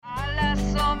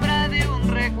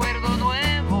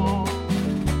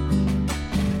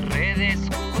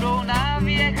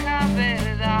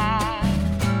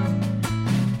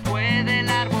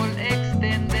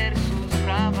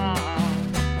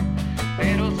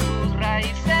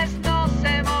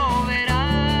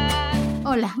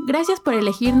Hola, gracias por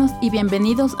elegirnos y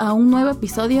bienvenidos a un nuevo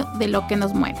episodio de Lo que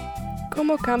nos mueve.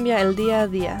 ¿Cómo cambia el día a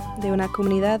día de una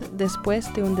comunidad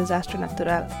después de un desastre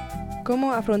natural?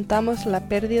 ¿Cómo afrontamos la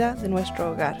pérdida de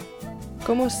nuestro hogar?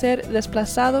 ¿Cómo ser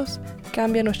desplazados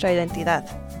cambia nuestra identidad,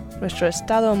 nuestro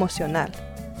estado emocional?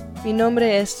 Mi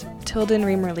nombre es Tilden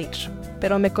Reamer Leach,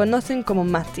 pero me conocen como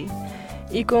Mati.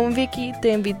 Y con Vicky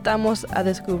te invitamos a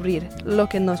descubrir lo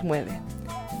que nos mueve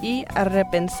y a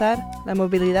repensar la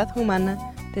movilidad humana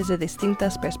desde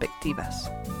distintas perspectivas.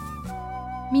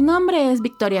 Mi nombre es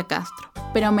Victoria Castro,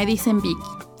 pero me dicen Vicky,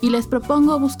 y les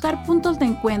propongo buscar puntos de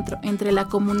encuentro entre la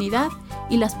comunidad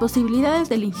y las posibilidades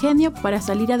del ingenio para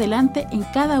salir adelante en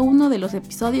cada uno de los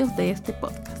episodios de este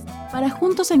podcast, para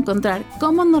juntos encontrar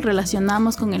cómo nos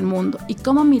relacionamos con el mundo y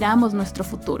cómo miramos nuestro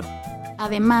futuro.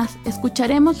 Además,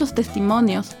 escucharemos los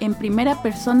testimonios en primera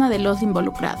persona de los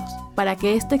involucrados, para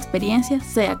que esta experiencia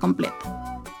sea completa.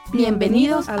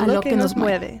 Bienvenidos a Lo que nos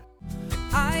mueve.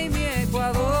 Ay, mi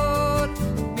Ecuador,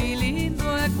 mi lindo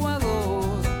Ecuador,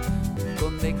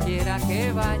 donde quiera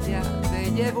que vaya,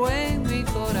 te llevo en mi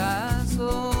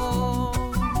corazón.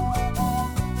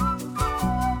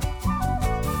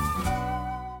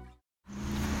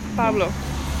 Pablo,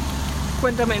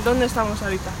 cuéntame, ¿dónde estamos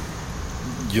ahorita?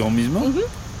 Yo mismo,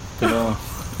 pero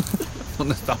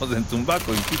 ¿dónde estamos? En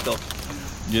Tumbaco, en Quito,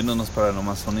 yéndonos para la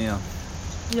Amazonía.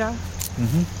 Ya,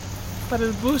 para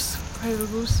el bus,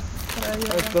 para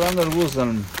allá. Esperando el bus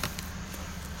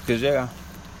que llega,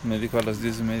 me dijo a las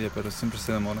 10:30, pero siempre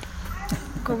se demora.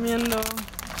 Comiendo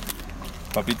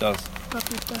Papitas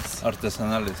papitas.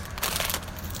 artesanales.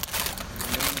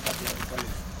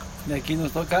 De aquí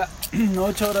nos toca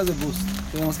 8 horas de bus.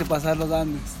 Tenemos que pasar los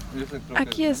Andes.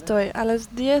 Aquí estoy a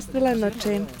las 10 de la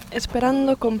noche,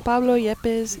 esperando con Pablo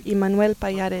Yepes y Manuel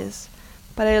Payares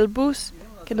para el bus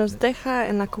que nos deja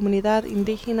en la comunidad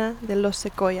indígena de Los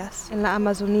Secoyas, en la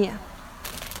Amazonía.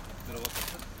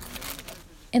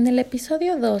 En el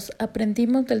episodio 2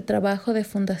 aprendimos del trabajo de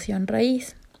Fundación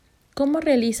Raíz, cómo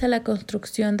realiza la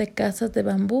construcción de casas de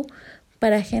bambú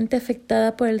para gente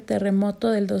afectada por el terremoto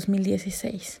del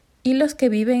 2016 y los que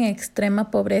viven en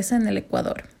extrema pobreza en el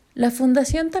Ecuador. La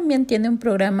Fundación también tiene un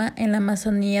programa en la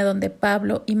Amazonía donde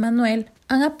Pablo y Manuel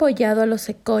han apoyado a los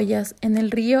secoyas en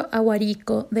el río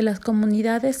Aguarico de las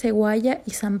comunidades Seguaya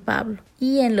y San Pablo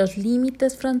y en los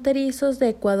límites fronterizos de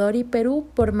Ecuador y Perú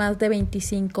por más de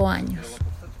 25 años.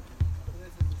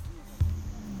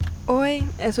 Hoy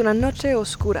es una noche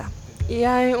oscura y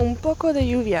hay un poco de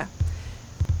lluvia,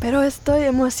 pero estoy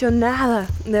emocionada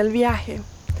del viaje,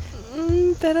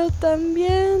 pero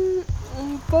también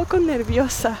un poco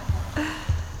nerviosa.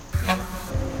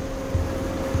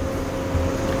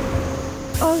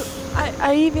 Oh,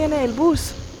 ahí viene el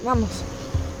bus. Vamos.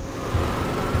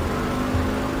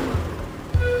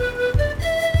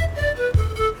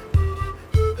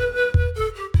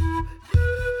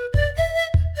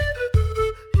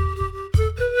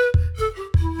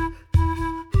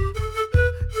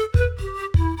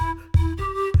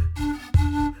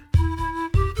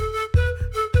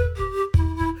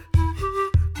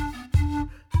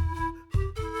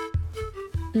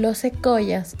 Los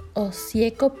secoyas, o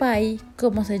Siecopai,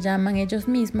 como se llaman ellos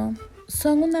mismos,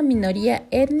 son una minoría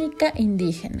étnica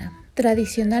indígena,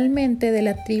 tradicionalmente de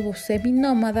la tribu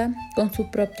seminómada con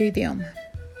su propio idioma.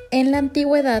 En la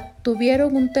antigüedad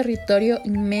tuvieron un territorio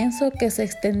inmenso que se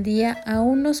extendía a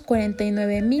unos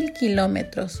 49.000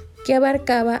 kilómetros, que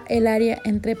abarcaba el área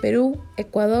entre Perú,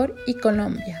 Ecuador y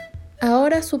Colombia.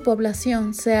 Ahora su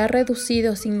población se ha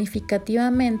reducido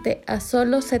significativamente a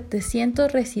solo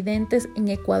 700 residentes en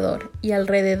Ecuador y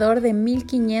alrededor de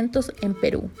 1.500 en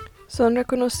Perú. Son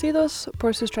reconocidos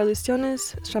por sus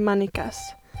tradiciones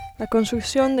chamánicas, la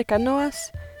construcción de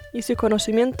canoas y su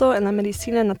conocimiento en la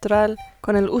medicina natural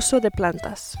con el uso de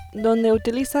plantas, donde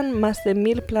utilizan más de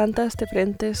 1.000 plantas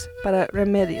diferentes para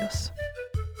remedios.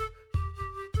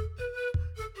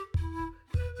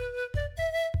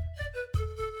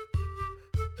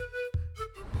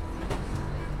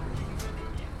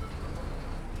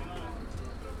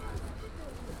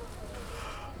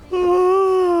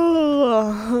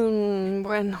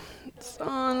 Bueno,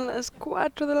 son las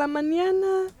 4 de la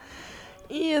mañana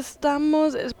y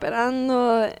estamos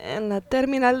esperando en la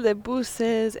terminal de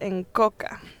buses en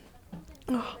Coca.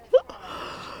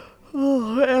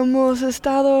 Hemos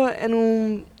estado en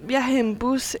un viaje en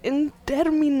bus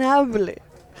interminable.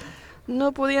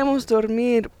 No podíamos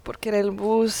dormir porque en el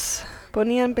bus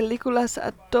ponían películas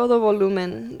a todo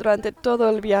volumen durante todo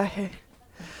el viaje.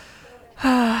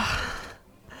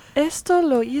 Esto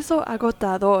lo hizo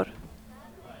agotador.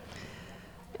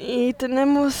 Y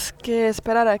tenemos que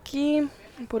esperar aquí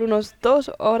por unos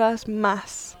 2 horas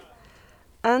más.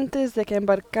 antes de que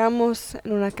embarcamos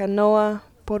en una canoa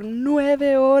por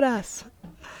 9 horas,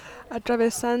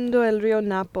 atravesando el río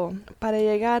Napo para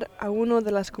llegar a una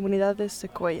de las comunidades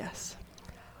secoyas.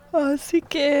 Así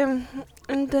que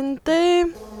intenté...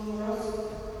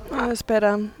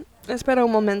 espera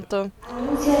un momento.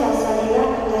 Anuncia la salida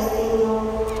con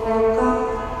destino Cauca,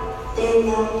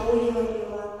 Tenda, Puyo,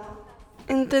 Riobamba.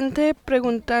 Intenté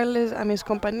preguntarles a mis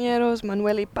compañeros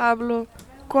Manuel y Pablo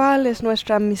cuál es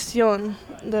nuestra misión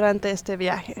durante este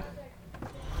viaje.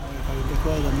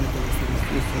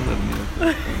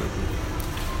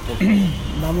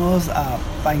 Vamos a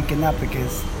Panquenape, que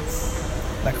es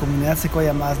la comunidad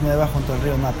secoya más nueva junto al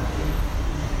río Napo.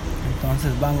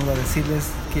 Entonces vamos a decirles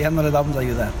que ya no les vamos a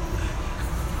ayudar.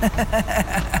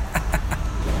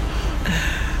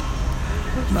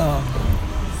 No.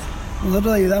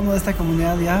 Nosotros ayudamos a esta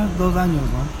comunidad ya 2 años,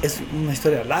 ¿no? Es una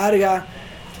historia larga,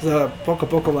 o sea, poco a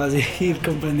poco vas a ir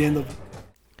comprendiendo.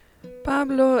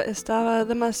 Pablo estaba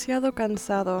demasiado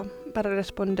cansado para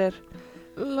responder,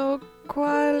 lo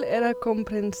cual era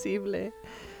comprensible.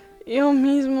 Yo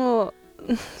mismo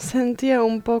sentía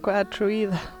un poco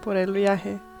atraída por el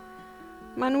viaje.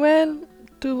 Manuel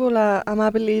tuvo la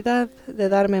amabilidad de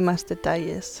darme más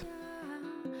detalles.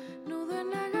 Nudo en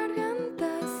la garganta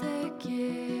se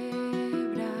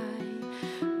quiebra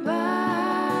y va.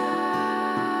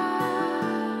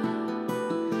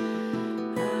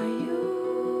 Hay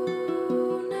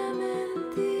una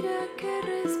mentira que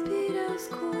respira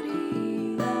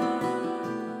oscuridad.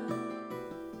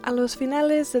 A los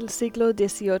finales del siglo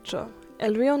XVIII,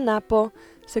 el río Napo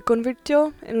se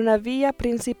convirtió en una vía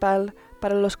principal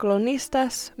para los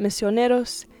colonistas,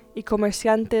 misioneros y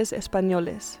comerciantes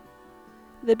españoles.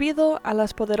 Debido a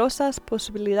las poderosas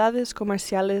posibilidades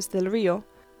comerciales del río,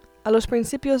 a los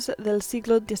principios del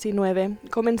siglo XIX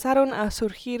comenzaron a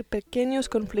surgir pequeños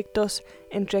conflictos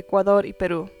entre Ecuador y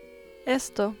Perú.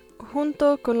 Esto,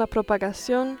 junto con la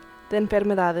propagación de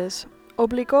enfermedades,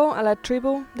 obligó a la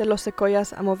tribu de los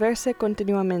secoyas a moverse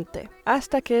continuamente,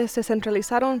 hasta que se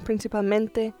centralizaron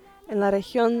principalmente en la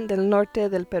región del norte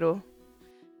del Perú.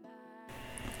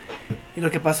 Y lo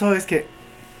que pasó es que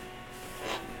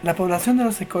la población de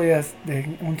los secoyas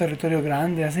de un territorio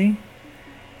grande así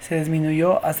se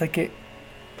disminuyó hasta que,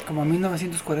 como en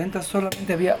 1940,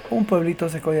 solamente había un pueblito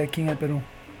secoya aquí en el Perú,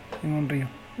 en un río.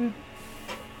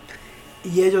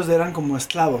 Y ellos eran como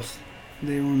esclavos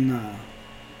de un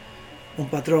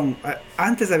patrón.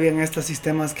 Antes habían estos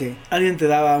sistemas que alguien te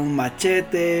daba un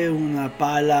machete, una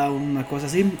pala, una cosa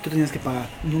así, tú tenías que pagar,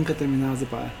 nunca terminabas de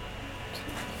pagar.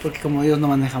 Porque como ellos no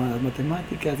manejaban las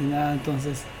matemáticas ni nada,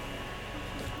 entonces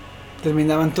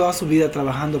terminaban toda su vida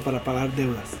trabajando para pagar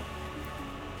deudas.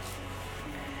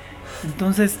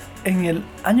 Entonces, en el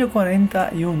año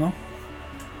 41,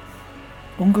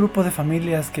 un grupo de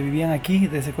familias que vivían aquí,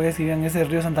 de secoyas que vivían en ese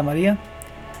río Santa María,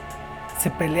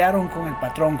 se pelearon con el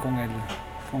patrón, con el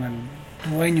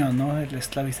dueño, ¿no? El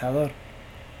esclavizador.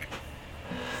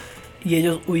 Y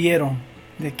ellos huyeron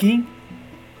de aquí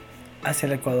hacia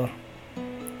el Ecuador.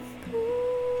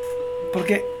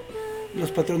 Porque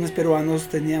los patrones peruanos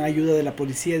tenían ayuda de la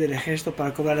policía y del ejército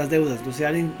para cobrar las deudas. Entonces, si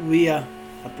alguien huía,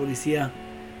 la policía,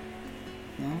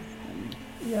 ¿no?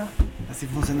 Así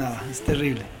funcionaba, es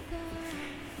terrible.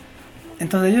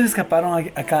 Entonces ellos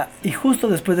escaparon acá, y justo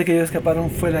después de que ellos escaparon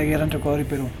fue la guerra entre Ecuador y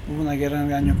Perú. Hubo una guerra en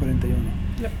el año 41.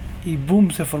 Y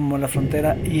boom, se formó la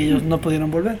frontera y ellos no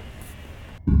pudieron volver.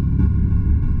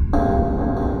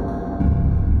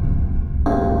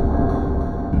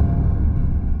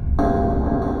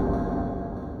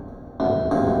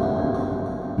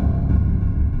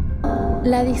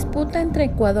 La disputa entre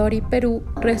Ecuador y Perú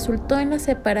resultó en la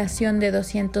separación de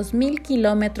 200.000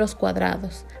 kilómetros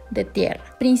cuadrados de tierra,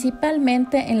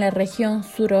 principalmente en la región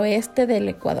suroeste del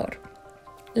Ecuador.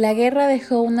 La guerra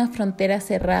dejó una frontera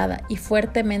cerrada y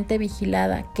fuertemente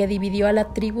vigilada que dividió a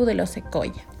la tribu de los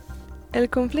secoya. El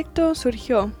conflicto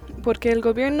surgió porque el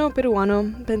gobierno peruano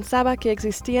pensaba que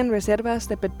existían reservas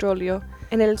de petróleo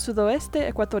en el sudoeste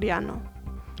ecuatoriano,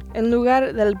 en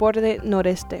lugar del borde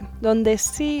noreste, donde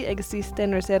sí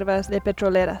existen reservas de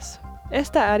petroleras.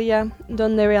 Esta área,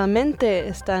 donde realmente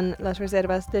están las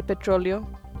reservas de petróleo,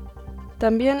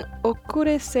 también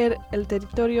ocurre ser el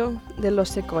territorio de los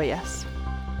secoyas.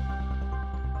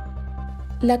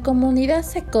 La comunidad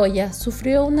secoya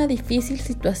sufrió una difícil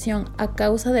situación a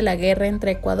causa de la guerra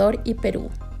entre Ecuador y Perú.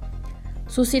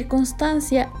 Su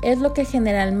circunstancia es lo que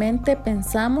generalmente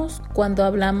pensamos cuando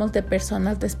hablamos de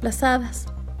personas desplazadas.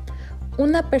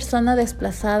 Una persona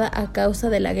desplazada a causa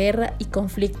de la guerra y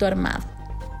conflicto armado,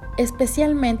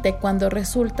 especialmente cuando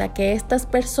resulta que estas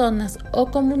personas o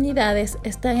comunidades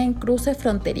están en cruce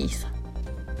fronterizo.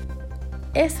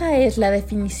 Esa es la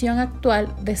definición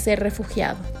actual de ser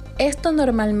refugiado. Esto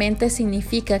normalmente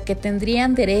significa que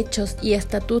tendrían derechos y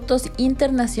estatutos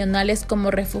internacionales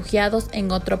como refugiados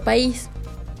en otro país.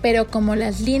 Pero como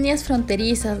las líneas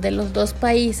fronterizas de los dos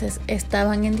países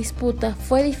estaban en disputa,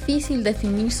 fue difícil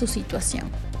definir su situación.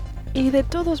 Y de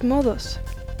todos modos,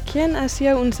 ¿quién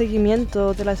hacía un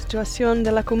seguimiento de la situación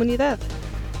de la comunidad?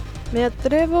 Me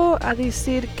atrevo a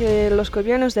decir que los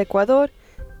gobiernos de Ecuador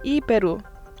y Perú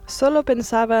solo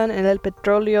pensaban en el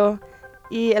petróleo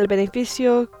y el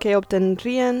beneficio que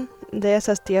obtendrían de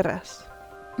esas tierras.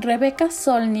 Rebecca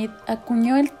Solnit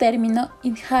acuñó el término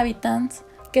inhabitants,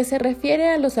 que se refiere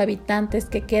a los habitantes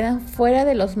que quedan fuera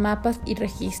de los mapas y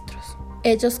registros.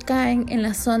 Ellos caen en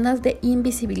las zonas de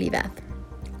invisibilidad.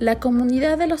 La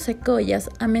comunidad de los secoyas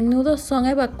a menudo son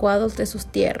evacuados de sus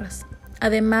tierras,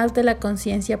 además de la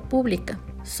conciencia pública.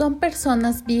 Son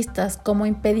personas vistas como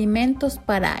impedimentos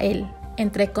para el,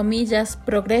 entre comillas,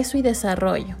 progreso y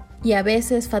desarrollo, y a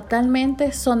veces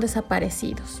fatalmente son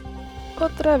desaparecidos.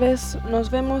 Otra vez nos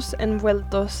vemos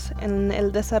envueltos en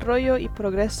el desarrollo y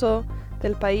progreso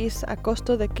del país a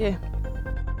costo de qué.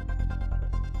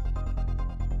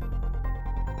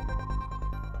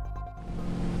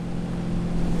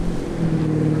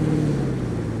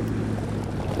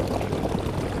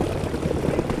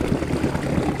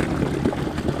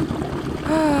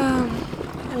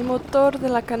 El motor de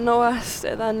la canoa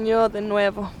se dañó de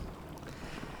nuevo.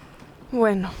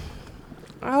 Bueno,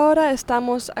 ahora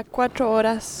estamos a 4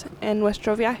 horas en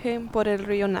nuestro viaje por el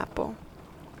río Napo.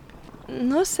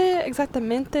 No sé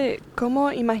exactamente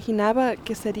cómo imaginaba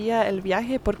que sería el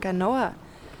viaje por canoa,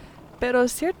 pero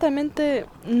ciertamente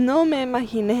no me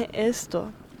imaginé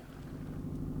esto.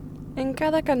 En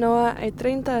cada canoa hay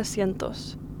 30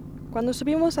 asientos. Cuando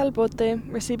subimos al bote,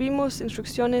 recibimos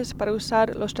instrucciones para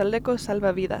usar los chalecos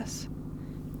salvavidas.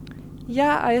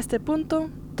 Ya a este punto,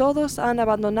 todos han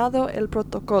abandonado el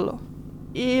protocolo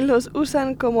y los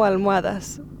usan como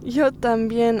almohadas. Yo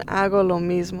también hago lo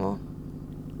mismo.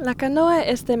 La canoa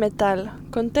es de metal,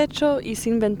 con techo y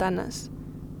sin ventanas.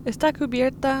 Está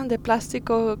cubierta de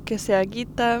plástico que se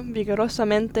agita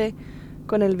vigorosamente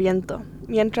con el viento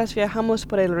mientras viajamos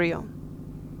por el río.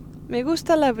 Me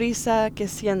gusta la brisa que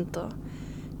siento,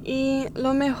 y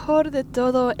lo mejor de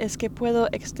todo es que puedo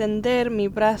extender mi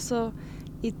brazo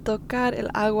y tocar el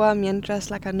agua mientras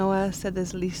la canoa se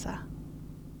desliza.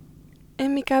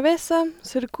 En mi cabeza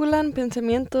circulan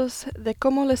pensamientos de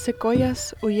cómo los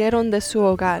secoyas huyeron de su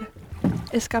hogar,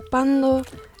 escapando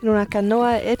en una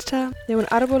canoa hecha de un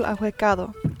árbol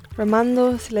ahuecado,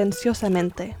 remando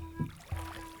silenciosamente.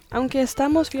 Aunque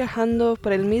estamos viajando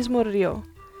por el mismo río,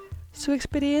 su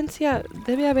experiencia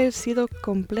debe haber sido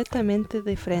completamente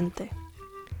diferente.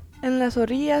 En las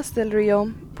orillas del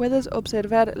río puedes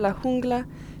observar la jungla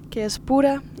que es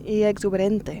pura y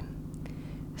exuberante.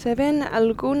 Se ven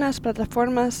algunas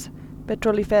plataformas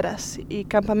petrolíferas y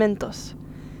campamentos.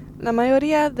 La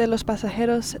mayoría de los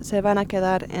pasajeros se van a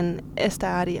quedar en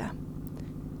esta área.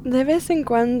 De vez en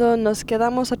cuando nos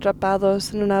quedamos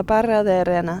atrapados en una barra de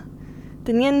arena,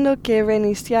 teniendo que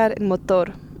reiniciar el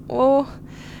motor o,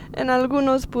 en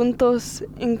algunos puntos,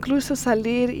 incluso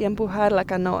salir y empujar la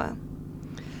canoa.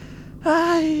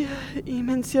 Ay, y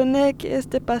mencioné que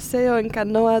este paseo en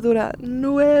canoa dura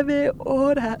 9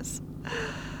 horas.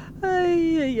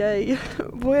 Ay,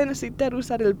 voy a necesitar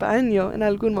usar el baño en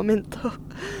algún momento.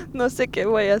 No sé qué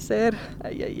voy a hacer.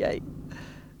 Ay.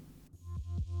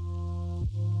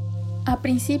 A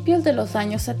principios de los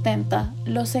años 70,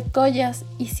 los secoyas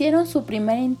hicieron su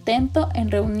primer intento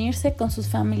en reunirse con sus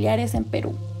familiares en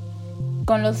Perú.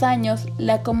 Con los años,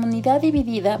 la comunidad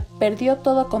dividida perdió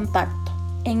todo contacto.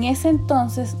 En ese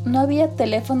entonces no había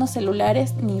teléfonos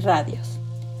celulares ni radios,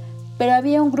 pero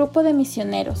había un grupo de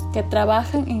misioneros que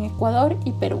trabajan en Ecuador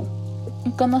y Perú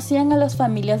y conocían a las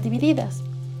familias divididas.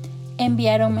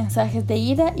 Enviaron mensajes de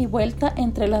ida y vuelta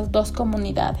entre las dos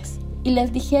comunidades y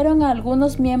les dijeron a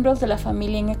algunos miembros de la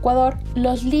familia en Ecuador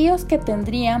los líos que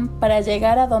tendrían para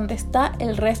llegar a donde está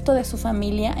el resto de su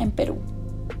familia en Perú.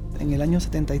 En el año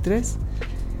 73,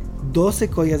 2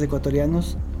 secoyas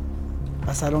ecuatorianos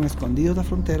pasaron escondidos la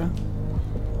frontera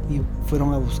y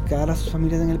fueron a buscar a sus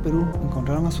familias en el Perú,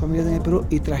 encontraron a sus familias en el Perú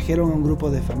y trajeron a un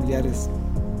grupo de familiares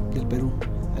del Perú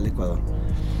al Ecuador.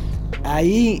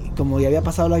 Ahí, como ya había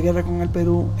pasado la guerra con el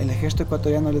Perú, el ejército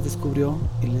ecuatoriano les descubrió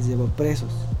y les llevó presos.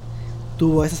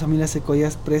 Tuvo a esas familias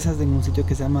secoyas presas en un sitio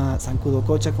que se llama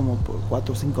Sancudococha como por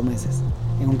 4 o 5 meses,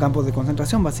 en un campo de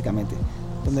concentración básicamente,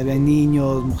 donde había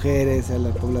niños, mujeres,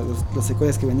 los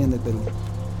secoyas que venían del Perú.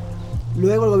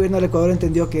 Luego el gobierno del Ecuador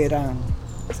entendió que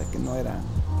no eran,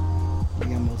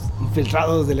 digamos,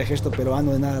 infiltrados del ejército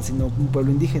peruano de nada, sino un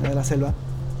pueblo indígena de la selva.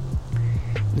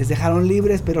 Les dejaron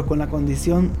libres, pero con la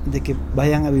condición de que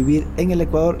vayan a vivir en el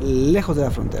Ecuador, lejos de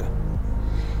la frontera.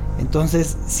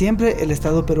 Entonces, siempre el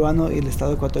Estado peruano y el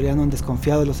Estado ecuatoriano han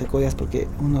desconfiado de los secoyas porque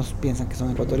unos piensan que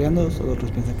son ecuatorianos, otros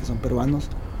piensan que son peruanos.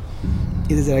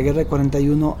 Y desde la guerra de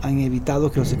 41 han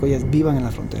evitado que los secoyas vivan en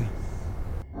la frontera.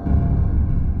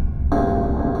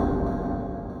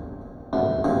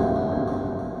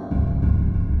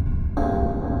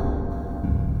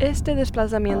 Este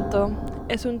desplazamiento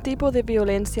es un tipo de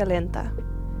violencia lenta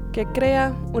que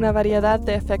crea una variedad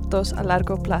de efectos a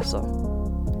largo plazo.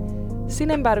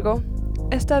 Sin embargo,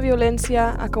 esta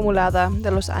violencia acumulada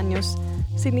de los años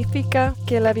significa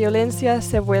que la violencia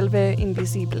se vuelve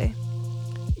invisible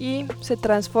y se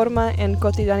transforma en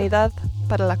cotidianidad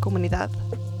para la comunidad.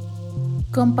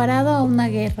 Comparado a una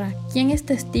guerra, ¿quién es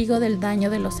testigo del daño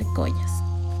de los secoyas?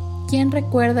 ¿Quién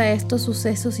recuerda estos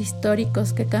sucesos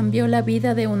históricos que cambió la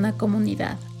vida de una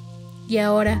comunidad? Y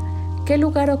ahora, ¿qué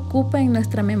lugar ocupa en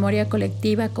nuestra memoria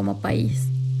colectiva como país?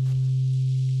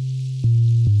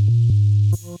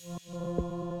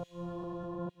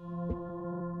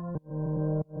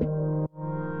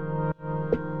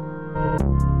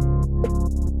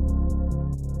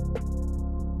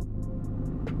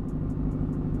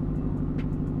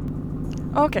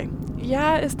 Ok,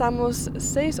 ya estamos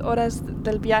 6 horas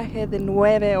del viaje de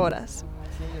 9 horas.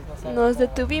 Nos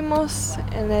detuvimos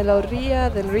en la orilla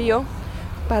del río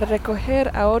para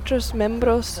recoger a otros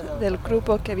miembros del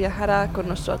grupo que viajará con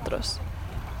nosotros.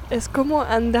 Es como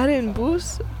andar en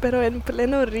bus, pero en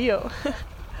pleno río.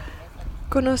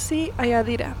 Conocí a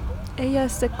Yadira. Ella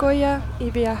es secoya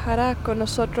y viajará con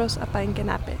nosotros a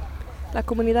Paenquenape, la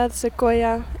comunidad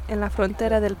secoya en la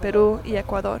frontera del Perú y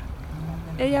Ecuador.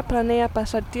 Ella planea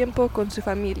pasar tiempo con su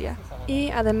familia y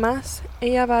además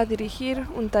ella va a dirigir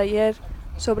un taller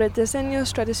sobre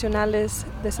diseños tradicionales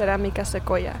de cerámica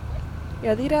secoya.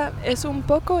 Yadira es un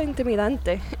poco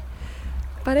intimidante.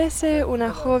 Parece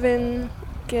una joven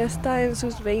que está en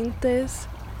sus 20s,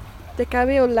 de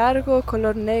cabello largo,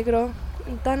 color negro,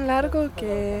 tan largo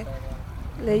que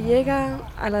le llega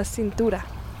a la cintura,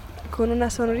 con una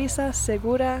sonrisa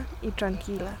segura y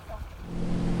tranquila.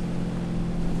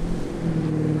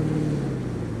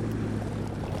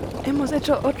 Hemos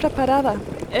hecho otra parada,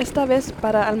 esta vez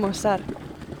para almorzar.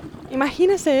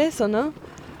 Imagínese eso, ¿no?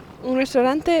 Un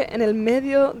restaurante en el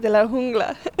medio de la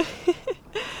jungla.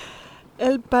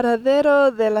 El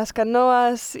paradero de las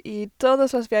canoas y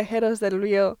todos los viajeros del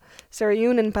río se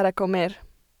reúnen para comer.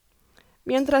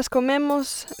 Mientras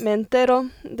comemos, me entero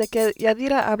de que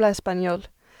Yadira habla español.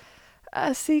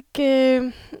 Así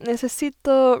que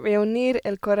necesito reunir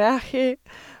el coraje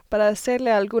para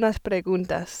hacerle algunas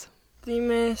preguntas.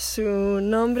 Dime su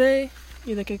nombre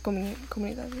y de qué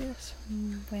comunidad es.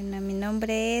 Bueno, mi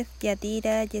nombre es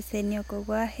Yadira Yesenio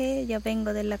Coguaje. Yo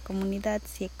vengo de la comunidad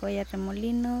Secoya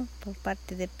Remolino por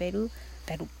parte de Perú,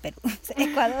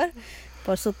 Ecuador,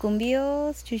 por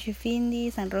Sucumbíos,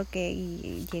 Chuchufindi, San Roque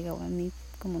y llegó a mi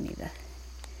comunidad.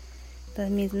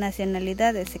 Entonces, mi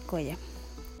nacionalidad es secoya.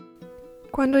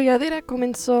 Cuando Yadira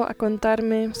comenzó a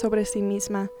contarme sobre sí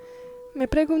misma, me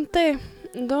pregunté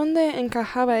dónde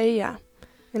encajaba ella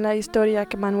en la historia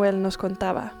que Manuel nos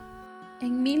contaba.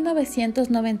 En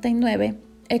 1999,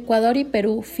 Ecuador y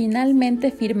Perú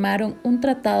finalmente firmaron un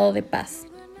tratado de paz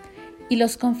y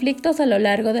los conflictos a lo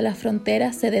largo de la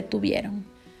frontera se detuvieron.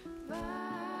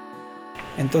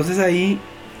 Entonces ahí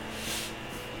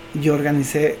yo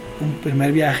organicé un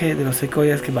primer viaje de los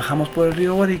secoyas que bajamos por el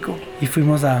río Guarico y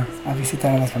fuimos a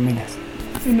visitar a las familias.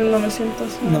 En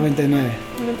 1999.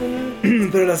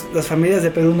 Pero las familias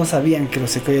de Perú no sabían que los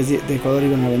secoyas de Ecuador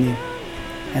iban a venir.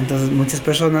 Entonces muchas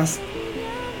personas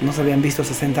no se habían visto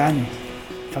 60 años.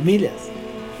 Familias,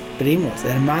 primos,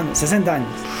 hermanos, 60 años.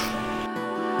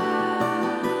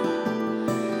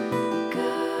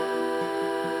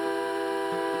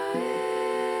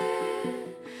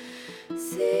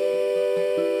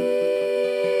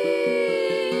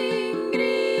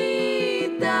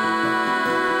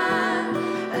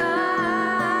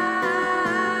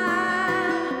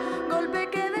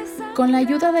 Con la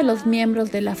ayuda de los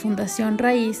miembros de la Fundación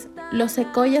Raíz, los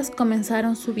secoyas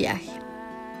comenzaron su viaje.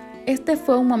 Este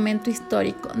fue un momento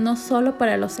histórico, no solo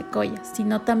para los secoyas,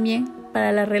 sino también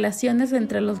para las relaciones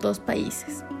entre los dos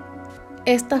países.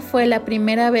 Esta fue la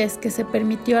primera vez que se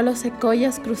permitió a los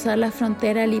secoyas cruzar la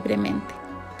frontera libremente,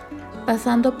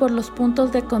 pasando por los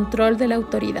puntos de control de la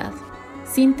autoridad,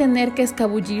 sin tener que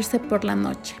escabullirse por la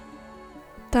noche.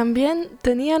 También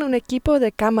tenían un equipo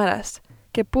de cámaras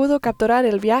que pudo capturar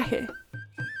el viaje.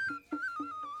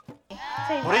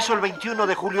 Sí, Por eso el 21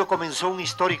 de julio comenzó un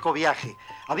histórico viaje.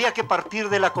 Había que partir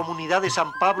de la comunidad de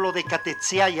San Pablo de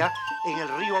Catetsiaya, en el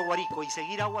río Aguarico, y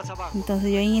seguir aguas abajo.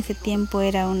 Entonces yo en ese tiempo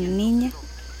era una niña.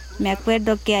 Me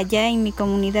acuerdo que allá en mi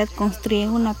comunidad construí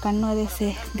una canoa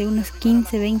de unos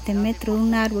 15, 20 metros,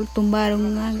 un árbol, tumbaron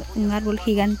un árbol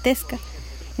gigantesca.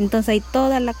 Entonces ahí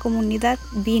toda la comunidad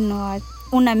vino a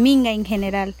una minga en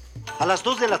general. A las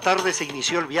 2 de la tarde se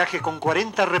inició el viaje con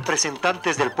 40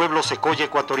 representantes del pueblo secoya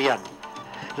ecuatoriano.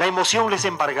 La emoción les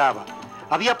embargaba.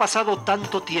 Había pasado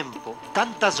tanto tiempo,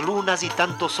 tantas lunas y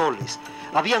tantos soles.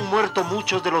 Habían muerto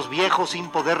muchos de los viejos sin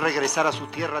poder regresar a su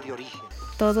tierra de origen.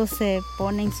 Todos se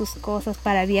ponen sus cosas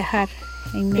para viajar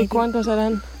en medio. ¿Y cuántos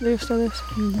eran de ustedes?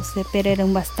 No sé, pero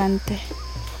eran bastante.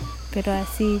 Pero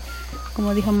así,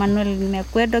 como dijo Manuel, me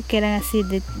acuerdo que eran así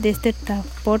de este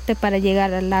transporte para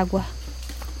llegar al agua.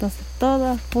 Entonces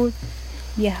todos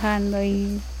viajando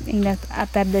y en la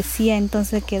atardecía,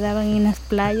 entonces quedaban en las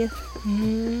playas.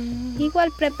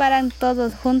 Igual preparan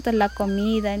todos juntos la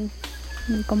comida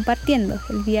y compartiendo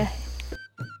el viaje.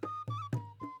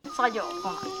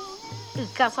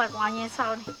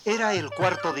 Era el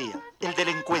cuarto día, el del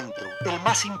encuentro, el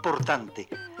más importante.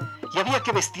 Y había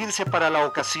que vestirse para la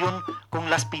ocasión con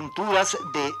las pinturas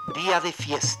de día de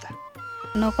fiesta.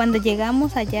 No, cuando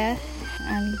llegamos allá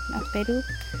a Perú,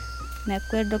 me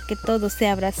acuerdo que todos se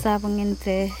abrazaban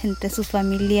entre sus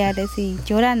familiares y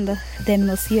llorando de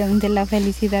emoción, de la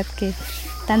felicidad que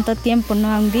tanto tiempo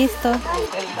no han visto.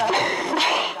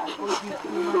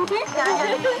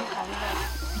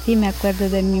 Sí, me acuerdo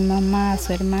de mi mamá, a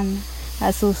su hermana,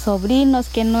 a sus sobrinos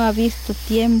que no ha visto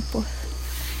tiempo.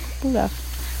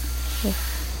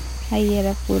 Ahí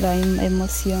era pura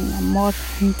emoción, amor,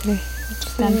 entre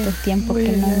tanto tiempo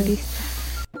que no han visto.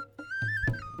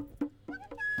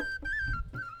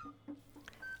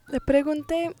 Le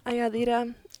pregunté a Yadira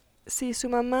si su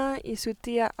mamá y su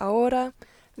tía ahora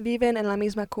viven en la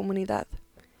misma comunidad.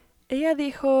 Ella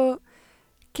dijo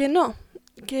que no,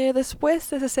 que después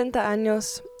de 60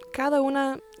 años, cada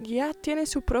una ya tiene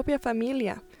su propia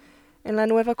familia en la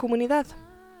nueva comunidad,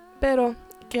 pero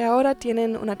que ahora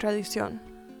tienen una tradición.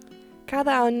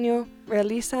 Cada año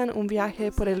realizan un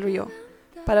viaje por el río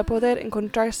para poder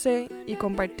encontrarse y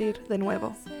compartir de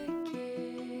nuevo.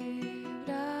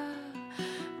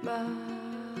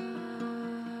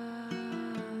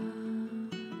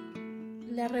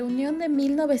 La reunión de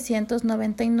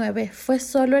 1999 fue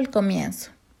solo el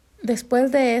comienzo.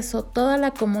 Después de eso, toda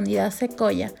la comunidad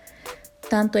secoya,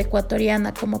 tanto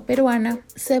ecuatoriana como peruana,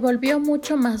 se volvió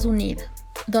mucho más unida,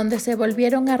 donde se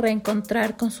volvieron a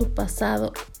reencontrar con su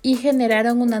pasado y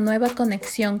generaron una nueva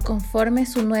conexión conforme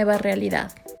su nueva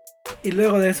realidad. Y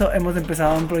luego de eso hemos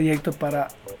empezado un proyecto para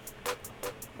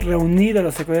reunir a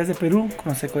los secoyas de Perú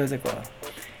con los secoyas de Ecuador.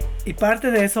 Y parte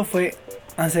de eso fue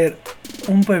hacer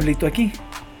un pueblito aquí,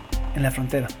 en la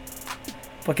frontera.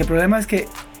 Porque el problema es que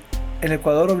el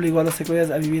Ecuador obligó a los secoyas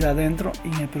a vivir adentro y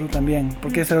en el Perú también,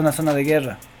 porque esa era una zona de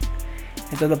guerra.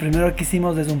 Entonces lo primero que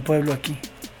hicimos es un pueblo aquí.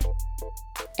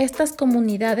 Estas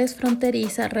comunidades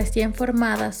fronterizas recién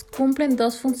formadas cumplen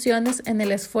dos funciones en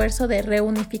el esfuerzo de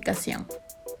reunificación.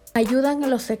 Ayudan a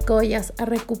los secoyas a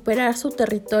recuperar su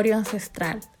territorio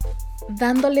ancestral,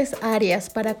 dándoles áreas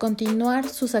para continuar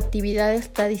sus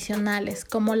actividades tradicionales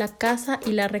como la caza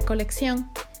y la recolección,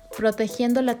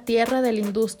 protegiendo la tierra de la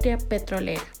industria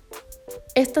petrolera.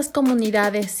 Estas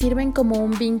comunidades sirven como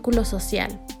un vínculo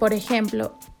social. Por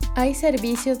ejemplo, hay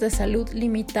servicios de salud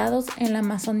limitados en la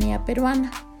Amazonía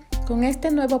peruana. Con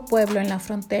este nuevo pueblo en la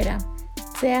frontera,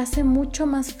 se hace mucho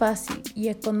más fácil y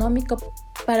económico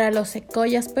para los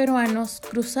secoyas peruanos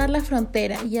cruzar la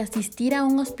frontera y asistir a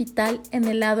un hospital en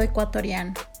el lado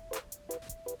ecuatoriano.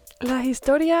 La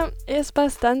historia es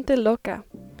bastante loca.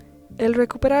 El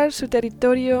recuperar su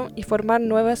territorio y formar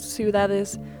nuevas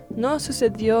ciudades no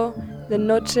sucedió de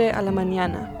noche a la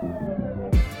mañana.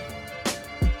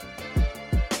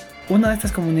 Una de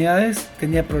estas comunidades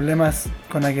tenía problemas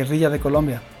con la guerrilla de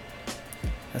Colombia.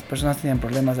 Las personas tenían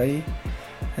problemas ahí.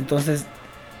 Entonces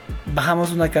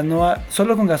bajamos una canoa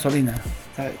solo con gasolina.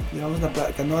 O sea, llevamos una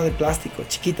canoa de plástico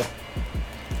chiquita,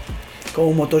 con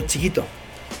un motor chiquito.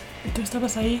 ¿Y tú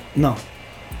estabas ahí? No,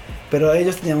 pero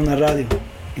ellos tenían una radio.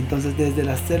 Entonces desde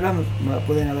la selva me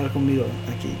pueden hablar conmigo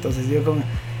aquí. Entonces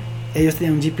ellos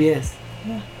tenían un GPS.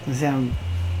 Decían,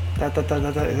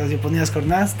 Entonces yo ponía las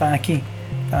coordenadas, están aquí.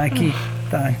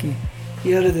 Y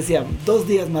yo les decía, 2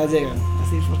 días más llegan.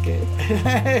 Así porque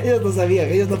ellos no sabían,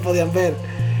 ellos no podían ver.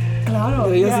 Claro.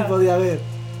 Pero yo sí podía ver.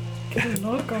 Qué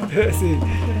loco. Sí,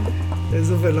 es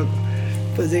súper loco.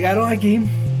 Pues llegaron aquí,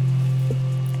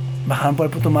 bajaron por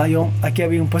el Putumayo. Aquí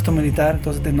había un puesto militar,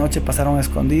 entonces de noche pasaron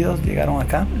escondidos, llegaron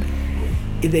acá.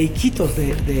 y de Iquitos,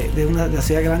 de la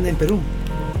ciudad grande en Perú.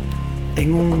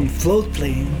 En un float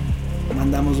plane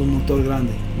mandamos un motor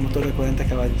grande, un motor de 40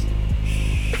 caballos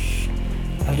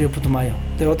al río Putumayo,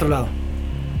 del otro lado,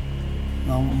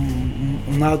 no,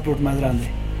 un outboard más grande.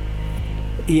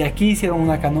 Y aquí hicieron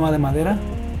una canoa de madera,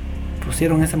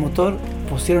 pusieron ese motor,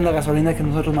 pusieron la gasolina que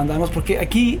nosotros mandamos, porque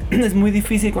aquí es muy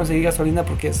difícil conseguir gasolina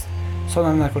porque es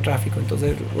zona de narcotráfico.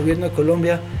 Entonces el gobierno de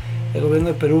Colombia, el gobierno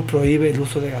de Perú prohíbe el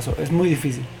uso de gasolina, es muy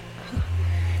difícil.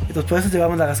 Entonces por eso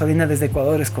llevamos la gasolina desde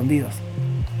Ecuador escondidos.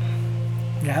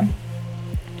 ¿Ya?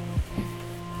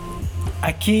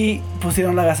 Aquí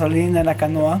pusieron la gasolina en la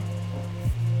canoa,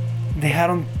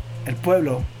 dejaron el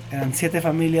pueblo, eran 7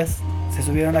 familias, se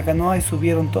subieron a la canoa y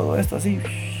subieron todo esto así.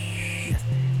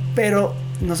 Pero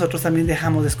nosotros también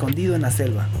dejamos escondido en la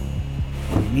selva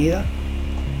comida,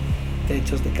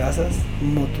 techos de casas,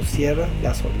 motosierra,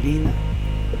 gasolina,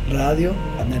 radio,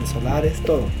 paneles solares,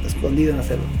 todo escondido en la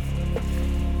selva.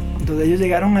 Entonces ellos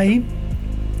llegaron ahí,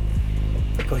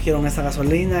 cogieron esa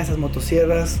gasolina, esas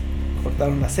motosierras,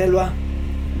 cortaron la selva,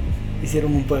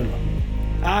 hicieron un pueblo.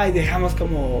 Y dejamos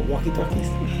como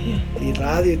walkie-talkies y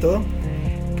radio y todo,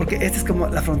 porque esta es como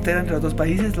la frontera entre los dos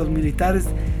países. Los militares,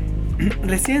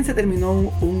 recién se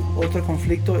terminó otro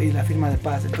conflicto y la firma de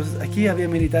paz. Entonces aquí había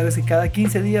militares que cada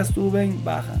 15 días suben,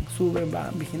 bajan,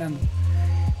 vigilando.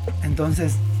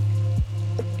 Entonces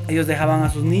ellos dejaban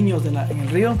a sus niños en el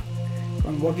río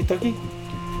con walkie-talkie.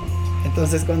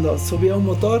 Entonces cuando subía un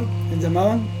motor, les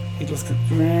llamaban y los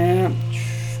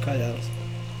callados.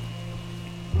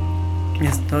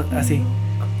 Esto, así.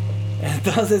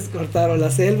 Entonces cortaron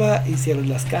la selva, hicieron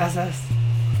las casas,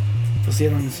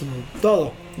 pusieron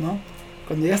todo, ¿no?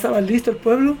 Cuando ya estaba listo el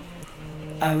pueblo,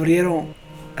 abrieron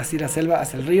así la selva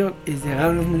hacia el río y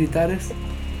llegaron los militares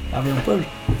a abrir un pueblo.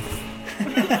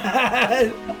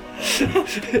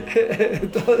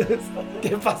 Entonces,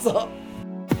 ¿qué pasó?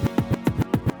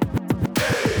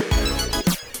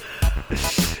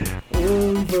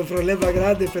 Un problema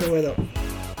grande, pero bueno.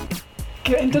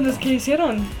 Entonces, ¿qué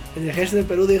hicieron? El ejército de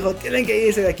Perú dijo, tienen que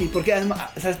irse de aquí. Porque además,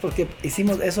 ¿sabes por qué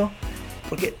hicimos eso?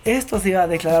 Porque esto se iba a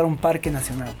declarar un parque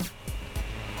nacional.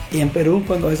 Y en Perú,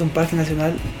 cuando es un parque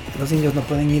nacional, los indios no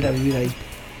pueden ir a vivir ahí.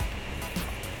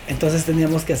 Entonces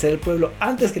teníamos que hacer el pueblo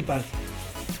antes que el parque.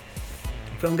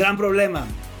 Fue un gran problema,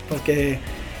 porque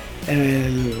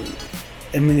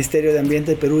el Ministerio de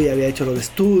Ambiente de Perú ya había hecho los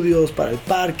estudios para el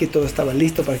parque, todo estaba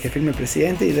listo para que firme el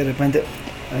presidente, y de repente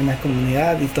hay una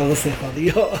comunidad y todo se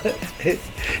jodió.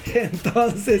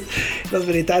 Entonces los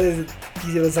militares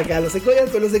quisieron sacar a los secoyas,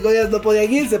 pero los secoyas no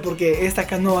podían irse porque esta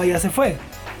canoa ya se fue.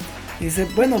 Y dice,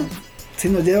 bueno, si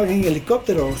nos llevan en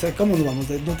helicóptero, o sea, ¿cómo nos vamos?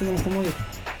 No tenemos cómo ir.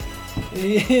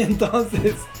 Y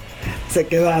entonces se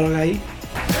quedaron ahí.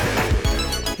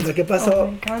 Y lo que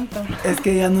pasó es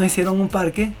que ya no hicieron un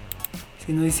parque,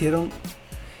 sino hicieron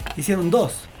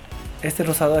 2. Este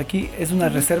rosado de aquí es una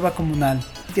reserva comunal,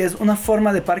 que es una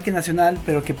forma de parque nacional,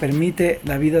 pero que permite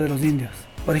la vida de los indios.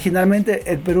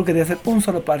 Originalmente el Perú quería hacer un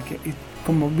solo parque, y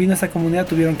como vino esa comunidad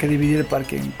tuvieron que dividir el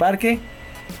parque. En parque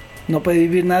no puede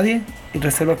vivir nadie, y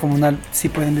reserva comunal sí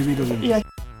pueden vivir los indios.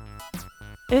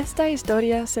 Esta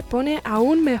historia se pone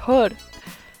aún mejor.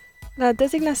 La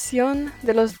designación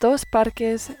de los 2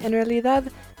 parques en realidad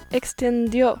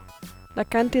extendió la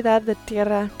cantidad de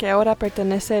tierra que ahora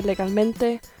pertenece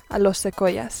legalmente a los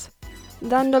secoyas,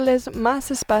 dándoles más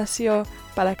espacio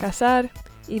para cazar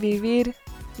y vivir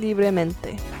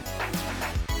libremente.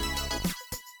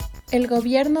 El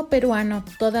gobierno peruano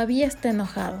todavía está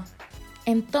enojado.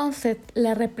 Entonces,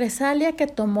 la represalia que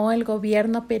tomó el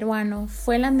gobierno peruano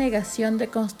fue la negación de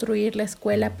construir la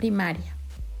escuela primaria,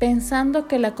 pensando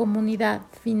que la comunidad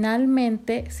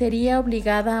finalmente sería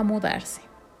obligada a mudarse.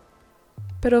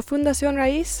 Pero Fundación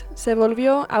Raíz se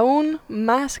volvió aún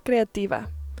más creativa.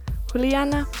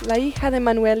 Juliana, la hija de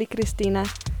Manuel y Cristina,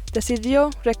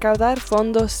 decidió recaudar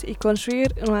fondos y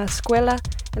construir una escuela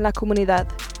en la comunidad,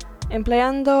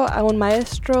 empleando a un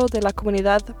maestro de la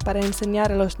comunidad para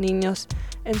enseñar a los niños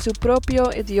en su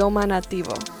propio idioma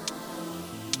nativo.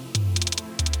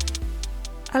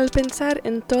 Al pensar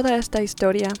en toda esta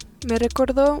historia, me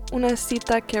recordó una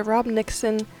cita que Rob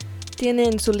Nixon tiene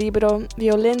en su libro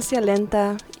Violencia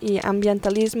lenta y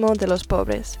ambientalismo de los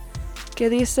pobres, que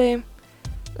dice: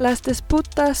 las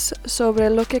disputas sobre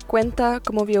lo que cuenta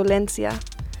como violencia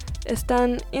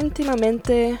están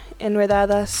íntimamente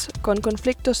enredadas con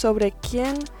conflictos sobre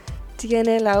quién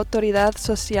tiene la autoridad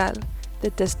social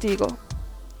de testigo,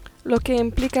 lo que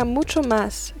implica mucho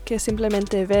más que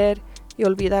simplemente ver y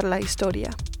olvidar la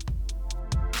historia.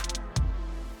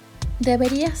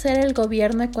 ¿Debería ser el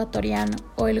gobierno ecuatoriano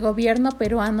o el gobierno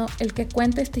peruano el que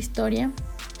cuente esta historia?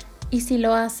 Y si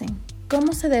lo hacen,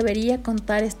 ¿cómo se debería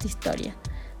contar esta historia?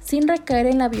 Sin recaer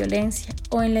en la violencia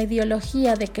o en la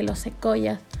ideología de que los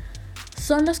secoyas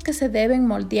son los que se deben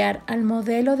moldear al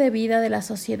modelo de vida de la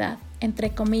sociedad,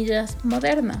 entre comillas,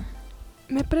 moderna.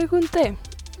 Me pregunté,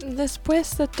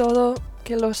 después de todo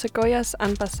que los secoyas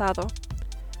han pasado,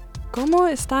 ¿cómo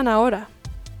están ahora?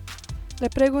 Le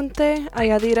pregunté a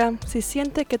Yadira si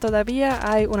siente que todavía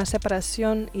hay una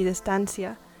separación y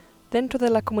distancia dentro de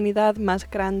la comunidad más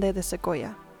grande de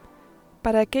Secoya,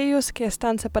 para aquellos que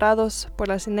están separados por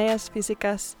las líneas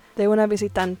físicas de una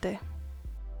visitante.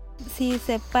 Sí,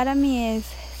 para mí es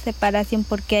separación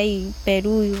porque hay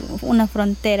Perú, una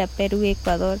frontera, Perú y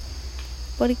Ecuador.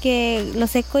 Porque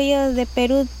los secoyas de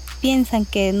Perú piensan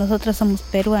que nosotros somos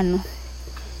peruanos.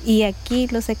 Y aquí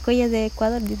los secoyas de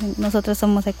Ecuador dicen, nosotros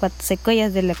somos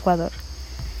secoyas del Ecuador.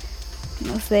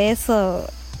 No sé, eso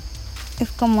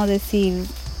es como decir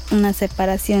una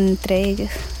separación entre ellos.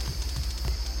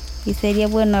 Y sería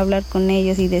bueno hablar con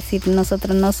ellos y decir,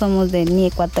 nosotros no somos ni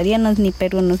ecuatorianos ni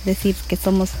peruanos, decir que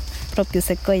somos propios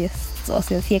secoyas, o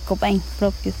sea, Siecopain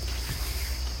propios.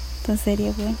 Entonces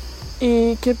sería bueno.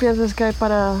 ¿Y qué piensas que hay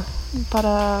para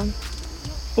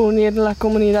unir la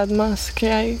comunidad más?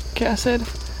 ¿Qué hay que hacer?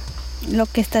 Lo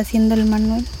que está haciendo el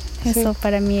Manuel, eso Sí.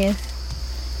 para mí es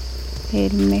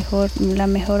la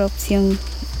mejor opción,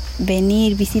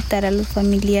 venir, visitar a los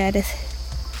familiares,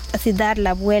 así dar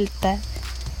la vuelta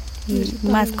y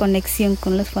más conexión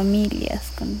con las familias.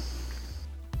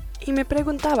 Y me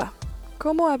preguntaba,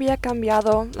 ¿cómo había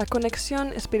cambiado la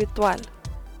conexión espiritual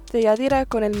de Yadira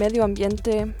con el medio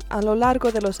ambiente a lo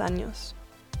largo de los años?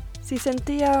 Si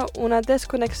sentía una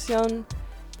desconexión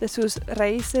de sus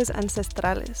raíces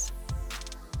ancestrales.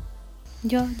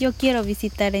 Yo quiero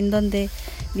visitar en donde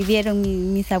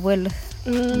vivieron mis abuelos.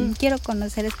 Quiero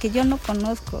conocer, es que yo no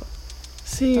conozco.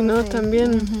 Sí, Entonces, ¿no?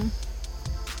 También ujú.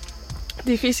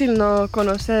 difícil no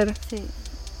conocer Sí.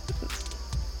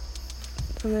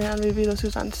 donde han vivido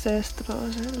sus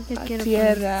ancestros, Yo la quiero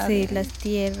tierra. Sí, las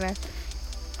tierras.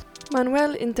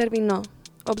 Manuel intervino,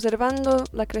 observando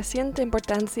la creciente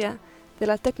importancia de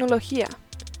la tecnología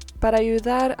para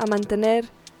ayudar a mantener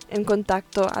en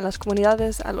contacto a las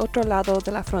comunidades al otro lado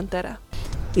de la frontera.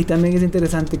 Y también es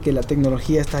interesante que la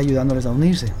tecnología está ayudándoles a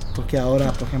unirse, porque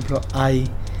ahora, por ejemplo, hay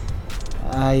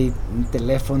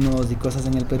teléfonos y cosas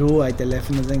en el Perú, hay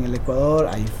teléfonos en el Ecuador,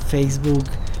 hay Facebook,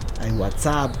 hay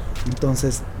WhatsApp,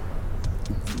 entonces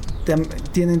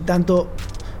tienen tanto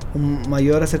un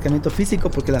mayor acercamiento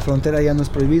físico porque la frontera ya no es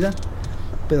prohibida,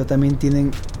 pero también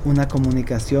tienen una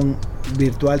comunicación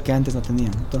virtual que antes no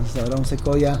tenían. Entonces ahora un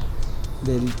secoya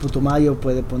del Putumayo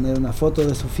puede poner una foto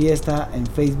de su fiesta en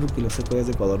Facebook y los secoyas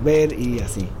de Ecuador ver y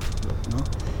así, ¿no?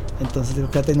 Entonces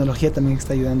creo que la tecnología también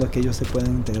está ayudando a que ellos se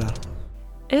puedan integrar.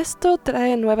 Esto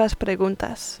trae nuevas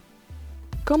preguntas.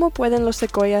 ¿Cómo pueden los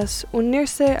secoyas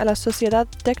unirse a la sociedad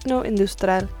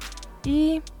tecnoindustrial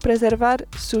y preservar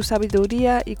su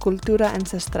sabiduría y cultura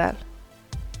ancestral?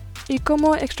 Y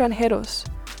como extranjeros,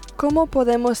 ¿cómo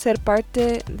podemos ser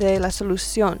parte de la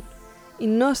solución y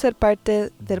no ser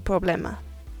parte del problema?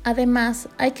 Además,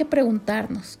 hay que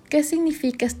preguntarnos qué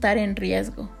significa estar en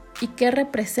riesgo y qué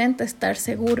representa estar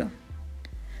seguro.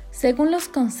 Según los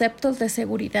conceptos de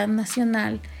seguridad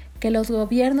nacional que los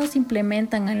gobiernos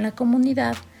implementan en la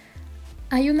comunidad,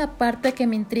 hay una parte que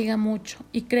me intriga mucho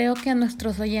y creo que a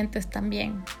nuestros oyentes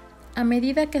también. A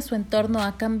medida que su entorno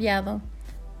ha cambiado,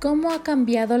 ¿cómo ha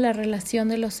cambiado la relación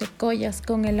de los secoyas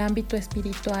con el ámbito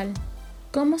espiritual?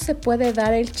 ¿Cómo se puede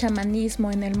dar el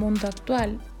chamanismo en el mundo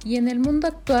actual? Y en el mundo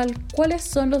actual, ¿cuáles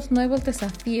son los nuevos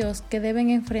desafíos que deben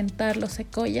enfrentar los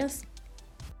secoyas?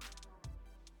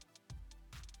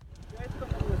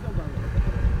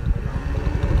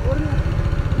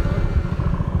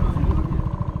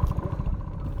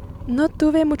 No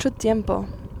tuve mucho tiempo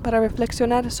para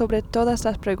reflexionar sobre todas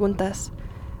las preguntas,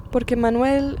 porque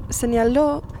Manuel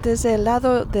señaló desde el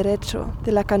lado derecho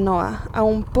de la canoa a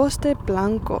un poste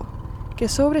blanco que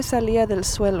sobresalía del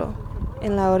suelo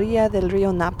en la orilla del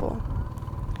río Napo.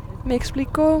 Me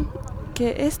explicó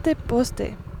que este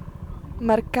poste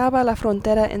marcaba la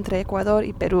frontera entre Ecuador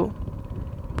y Perú.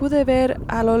 Pude ver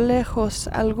a lo lejos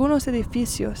algunos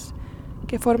edificios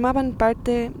que formaban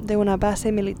parte de una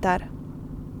base militar.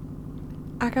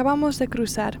 Acabamos de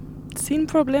cruzar, sin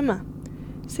problema,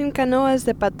 sin canoas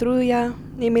de patrulla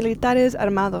ni militares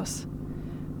armados.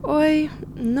 Hoy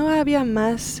no había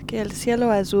más que el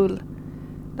cielo azul,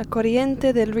 la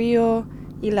corriente del río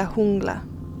y la jungla.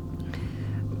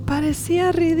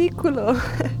 Parecía ridículo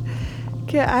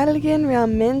que alguien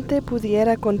realmente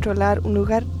pudiera controlar un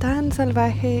lugar tan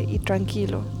salvaje y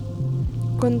tranquilo,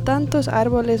 con tantos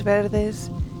árboles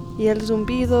verdes y el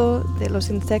zumbido de los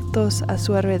insectos a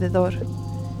su alrededor.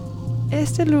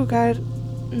 Este lugar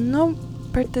no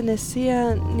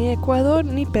pertenecía ni a Ecuador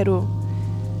ni Perú,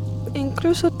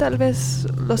 incluso tal vez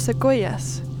los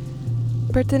secoyas.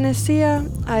 Pertenecía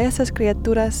a esas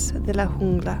criaturas de la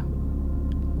jungla.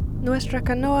 Nuestra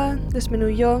canoa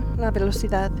disminuyó la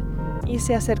velocidad y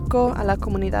se acercó a la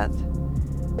comunidad.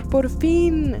 Por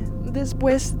fin,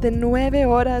 después de 9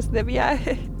 horas de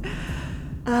viaje,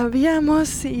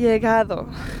 habíamos llegado.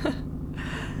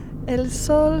 El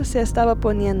sol se estaba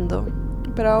poniendo,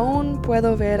 pero aún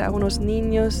puedo ver a unos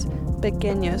niños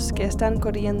pequeños que están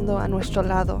corriendo a nuestro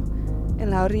lado, en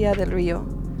la orilla del río.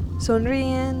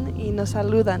 Sonríen y nos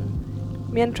saludan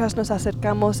mientras nos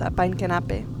acercamos a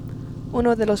Painquenape,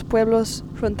 uno de los pueblos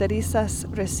fronterizas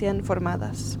recién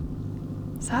formadas.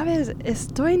 ¿Sabes?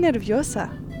 Estoy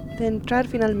nerviosa de entrar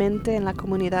finalmente en la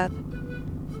comunidad.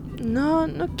 No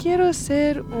quiero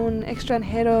ser un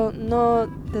extranjero no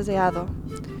deseado,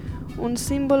 un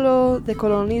símbolo de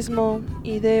colonialismo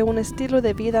y de un estilo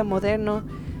de vida moderno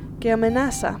que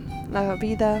amenaza la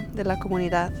vida de la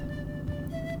comunidad.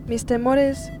 Mis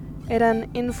temores eran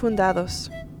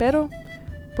infundados, pero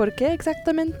 ¿por qué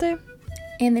exactamente?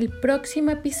 En el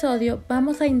próximo episodio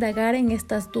vamos a indagar en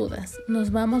estas dudas,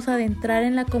 nos vamos a adentrar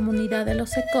en la comunidad de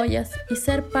los secoyas y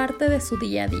ser parte de su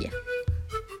día a día.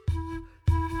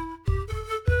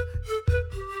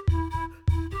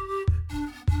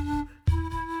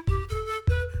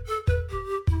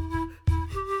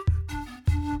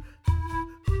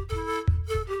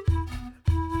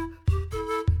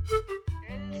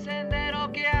 El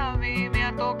sendero que a mí me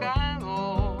ha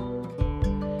tocado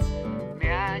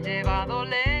me ha llevado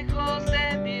lejos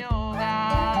de mi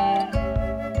hogar,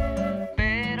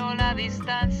 pero la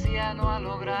distancia no ha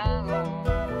logrado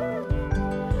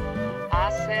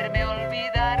hacerme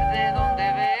olvidar de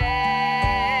dónde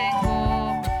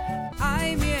vengo.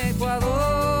 Ay, mi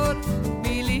Ecuador,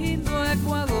 mi lindo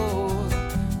Ecuador,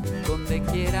 donde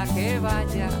quiera que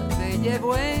vaya te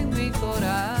llevo en mi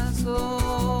corazón.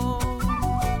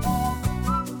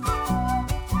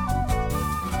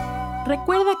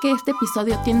 Recuerda que este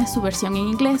episodio tiene su versión en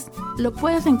inglés. Lo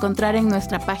puedes encontrar en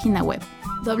nuestra página web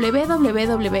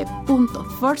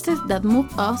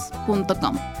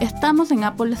www.forcesthatmoveus.com. Estamos en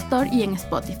Apple Store y en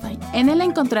Spotify. En él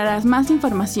encontrarás más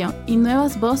información y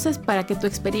nuevas voces para que tu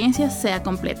experiencia sea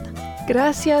completa.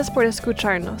 Gracias por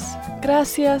escucharnos.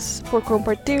 Gracias por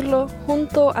compartirlo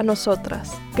junto a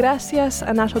nosotras. Gracias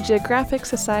a National Geographic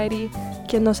Society,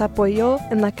 quien nos apoyó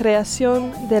en la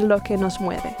creación de Lo que nos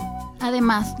mueve.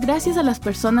 Además, gracias a las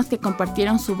personas que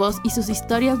compartieron su voz y sus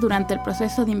historias durante el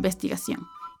proceso de investigación.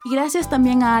 Y gracias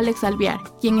también a Alex Alvear,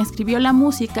 quien escribió la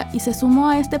música y se sumó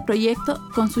a este proyecto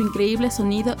con su increíble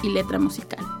sonido y letra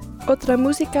musical. Otra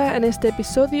música en este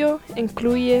episodio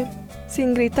incluye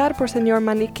Sin gritar por Señor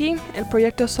Maniquí, el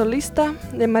proyecto solista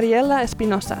de Mariela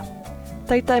Espinosa,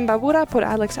 Taita Imbabura por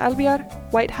Alex Alvear,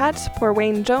 White Hats por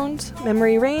Wayne Jones,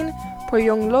 Memory Rain por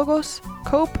Young Logos,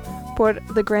 Cope por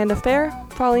The Grand Affair,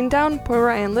 Falling Down por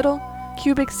Ryan Little,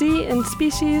 Cubic Z and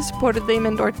Species por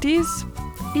Damon Ortiz,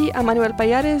 y a Manuel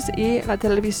Payares y la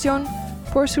televisión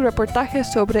por su reportaje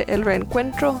sobre el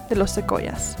reencuentro de los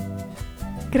secoyas.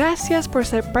 Gracias por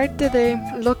ser parte de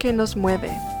Lo que nos mueve.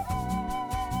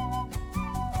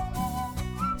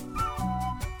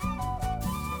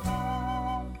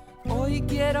 Hoy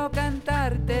quiero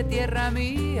cantarte, tierra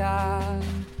mía,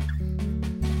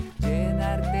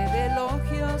 llenarte de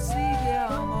elogios y de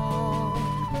amor,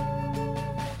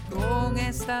 con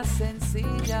esta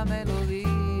sencilla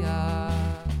melodía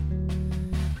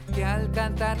que al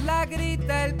cantarla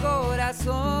grita el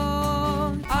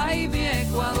corazón. Ay, mi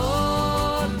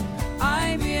Ecuador,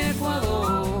 ay, mi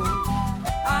Ecuador,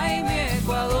 ay, mi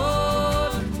Ecuador.